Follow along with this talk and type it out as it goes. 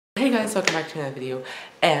Hey guys, welcome back to another video,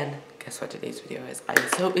 and guess what today's video is? I'm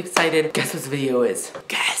so excited. Guess what this video is?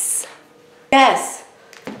 Guess! Guess!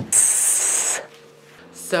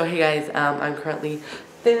 So hey guys, I'm currently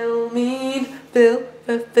filming. I still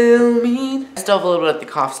have a little bit of the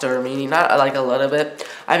cough still remaining, not like a little bit.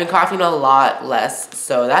 I've been coughing a lot less,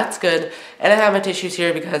 so that's good. And I have my tissues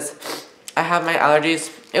here because I have my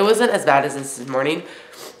allergies. It wasn't as bad as this morning,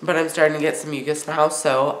 but I'm starting to get some mucus now,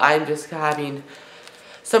 so I'm just having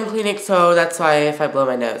some Kleenex, so that's why if I blow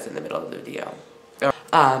my nose in the middle of the video.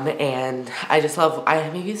 And I just love, I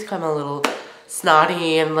maybe become a little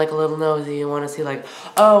snotty and like a little nosy and want to see like,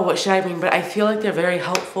 oh, what should I bring? But I feel like they're very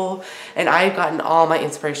helpful, and I've gotten all my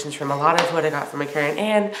inspirations from a lot of what I got from my Karen,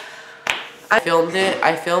 and I filmed it.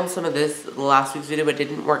 I filmed some of this last week's video, but it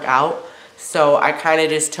didn't work out. So I kind of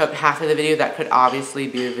just took half of the video that could obviously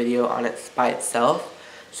be a video on its by itself.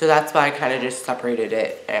 So that's why I kind of just separated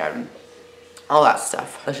it and all that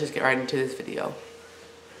stuff. Let's just get right into this video.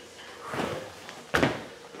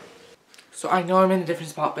 So I know I'm in a different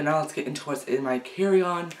spot, but now let's get into what's in my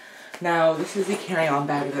carry-on. Now, this is the carry-on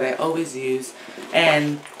bag that I always use,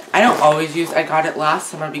 and I don't always use. I got it last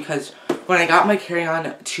summer because when I got my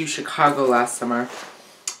carry-on to Chicago last summer,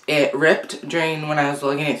 it ripped during when I was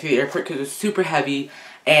lugging it through the airport because it was super heavy,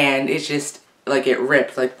 and it's just, like, it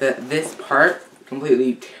ripped. Like, this part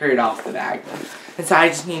completely teared off the bag. And so I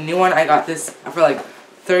just need a new one. I got this for like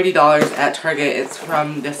 $30 at Target. It's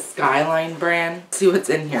from the Skyline brand. Let's see what's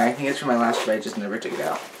in here. I think it's from my last trip. I just never took it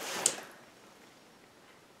out.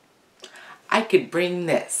 I could bring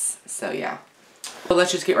this. So yeah. So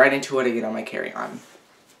let's just get right into what I get on my carry-on.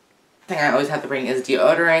 The thing I always have to bring is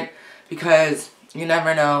deodorant, because you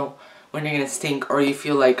never know when you're going to stink or you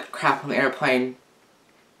feel like crap on the airplane.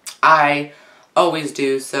 I always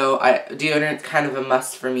do, so deodorant's kind of a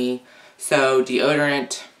must for me. So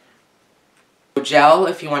deodorant, gel,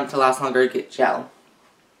 if you want it to last longer, get gel.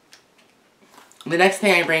 The next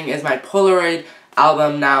thing I bring is my Polaroid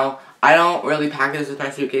album. Now, I don't really pack this with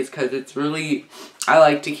my suitcase because it's really, I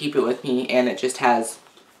like to keep it with me, and it just has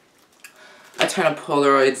a ton of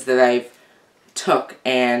Polaroids that I've took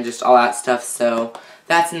and just all that stuff. So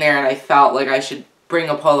that's in there, and I felt like I should bring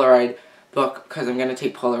a Polaroid book because I'm going to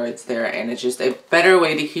take Polaroids there, and it's just a better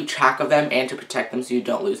way to keep track of them and to protect them so you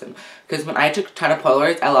don't lose them. Because when I took a ton of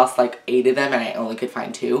Polaroids, I lost like 8 of them and I only could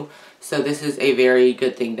find 2. So this is a very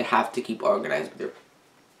good thing to have to keep organized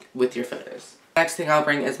with your photos. Next thing I'll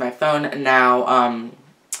bring is my phone. Now,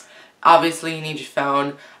 obviously you need your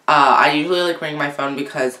phone. I usually like bringing my phone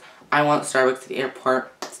because I want Starbucks at the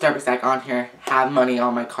airport. Starbucks back on here, have money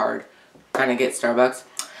on my card, kind of get Starbucks.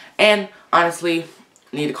 And honestly,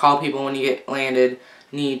 need to call people when you get landed,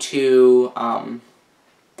 need to,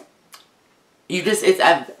 it's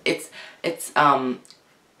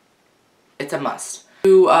a must.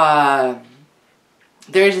 There's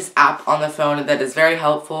this app on the phone that is very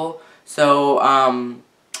helpful, so, I'm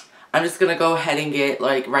just gonna go ahead and get,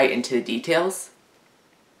 like, right into the details.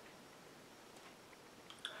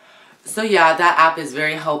 So yeah, that app is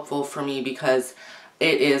very helpful for me because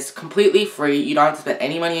it is completely free. You don't have to spend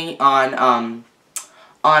any money on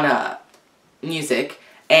music,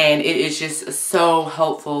 and it is just so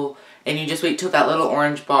helpful, and you just wait till that little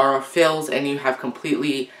orange bar fills and you have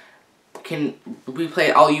completely, can replay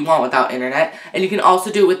it all you want without internet. And you can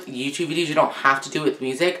also do it with YouTube videos. You don't have to do it with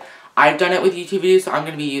music. I've done it with YouTube videos, so I'm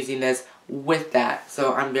going to be using this with that,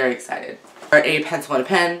 so I'm very excited. Or a pencil and a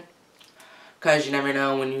pen, because you never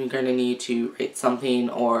know when you're going to need to write something,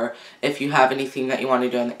 or if you have anything that you want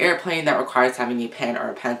to do on the airplane that requires having a pen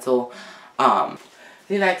or a pencil.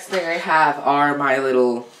 The next thing I have are my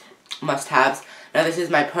little must-haves. Now this is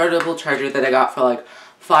my portable charger that I got for like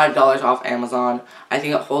 $5 off Amazon. I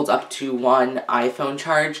think it holds up to 1 iPhone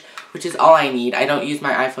charge, which is all I need. I don't use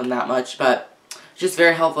my iPhone that much, but it's just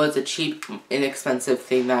very helpful. It's a cheap, inexpensive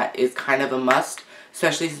thing that is kind of a must,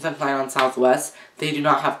 especially since I'm flying on Southwest. They do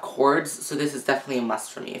not have cords, so this is definitely a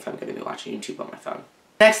must for me if I'm going to be watching YouTube on my phone.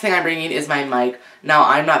 Next thing I'm bringing is my mic. Now,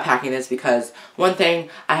 I'm not packing this because, one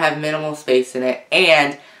thing, I have minimal space in it,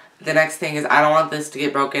 and the next thing is I don't want this to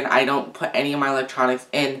get broken. I don't put any of my electronics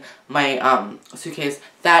in my suitcase.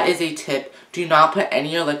 That is a tip. Do not put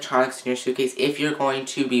any electronics in your suitcase if you're going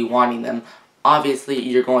to be wanting them. Obviously,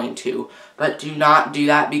 you're going to, but do not do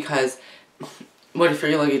that because what if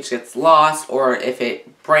your luggage gets lost or if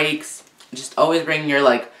it breaks? Just always bring your,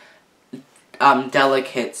 like,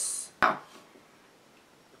 delicates.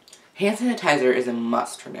 Hand sanitizer is a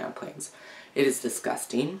must for me on planes. It is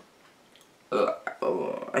disgusting. Ugh,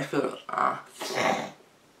 oh, I feel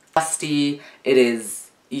dusty. It is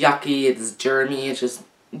yucky. It is germy. It's just,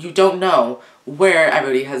 you don't know where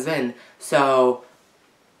everybody has been. So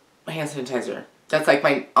hand sanitizer. That's like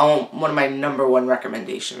my one of my #1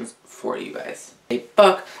 recommendations for you guys. A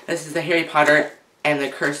book. This is the Harry Potter and the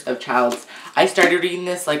Curse of Childs. I started reading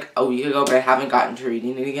this like a week ago, but I haven't gotten to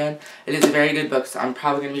reading it again. It is a very good book, so I'm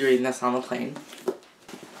probably going to be reading this on the plane.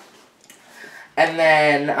 And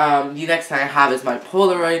then the next thing I have is my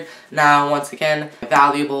Polaroid. Now, once again,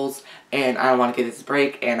 valuables, and I don't want to get this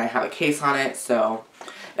break, and I have a case on it, so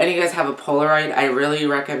if any of you guys have a Polaroid, I really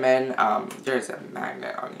recommend, there's a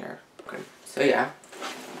magnet on here. Okay. So yeah,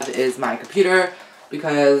 that is my computer,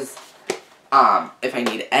 because if I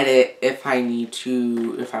need to edit, if I want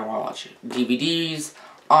to watch DVDs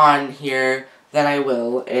on here, then I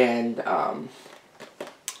will, and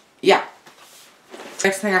yeah.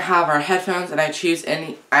 Next thing I have are headphones, and I choose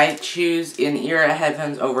in-ear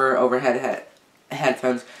headphones over overhead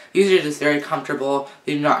headphones. These are just very comfortable.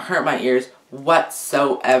 They do not hurt my ears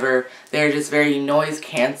whatsoever. They're just very noise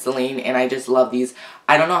canceling, and I just love these.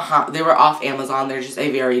 I don't know how they were off Amazon. They're just a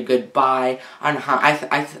very good buy. I don't know how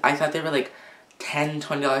I thought they were like $10,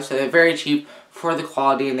 $20, so they're very cheap for the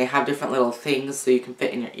quality, and they have different little things so you can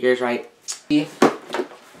fit in your ears right. The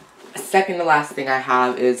second to last thing I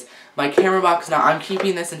have is my camera box. Now, I'm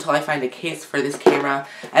keeping this until I find a case for this camera,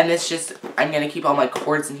 and I'm going to keep all my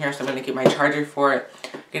cords in here, so I'm going to keep my charger for it.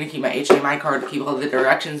 I'm going to keep my HDMI cord to keep all the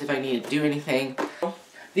directions if I need to do anything.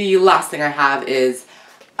 The last thing I have is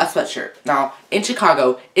a sweatshirt. Now, in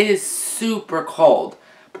Chicago, it is super cold.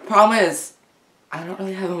 The problem is, I don't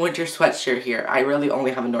really have a winter sweatshirt here. I really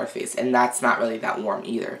only have a North Face, and that's not really that warm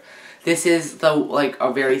either. This is like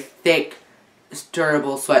a very thick,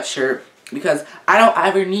 durable sweatshirt, because I don't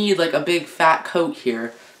ever need like a big fat coat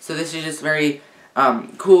here. So this is just very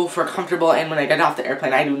cool for comfortable, and when I get off the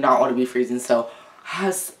airplane, I do not want to be freezing, so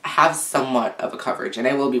have somewhat of a coverage, and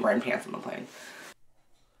I will be wearing pants on the plane.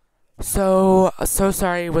 So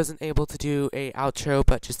sorry I wasn't able to do a outro,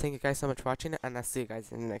 but just thank you guys so much for watching, and I'll see you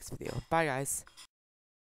guys in the next video. Bye, guys.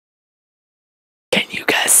 Can you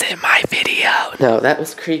guys see my video? No, that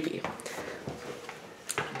was creepy.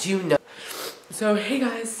 Do you know? So, hey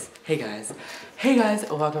guys,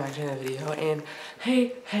 welcome back to another video, and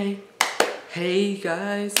hey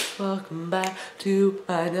guys, welcome back to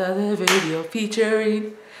another video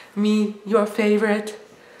featuring me, your favorite.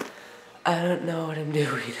 I don't know what I'm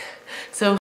doing. So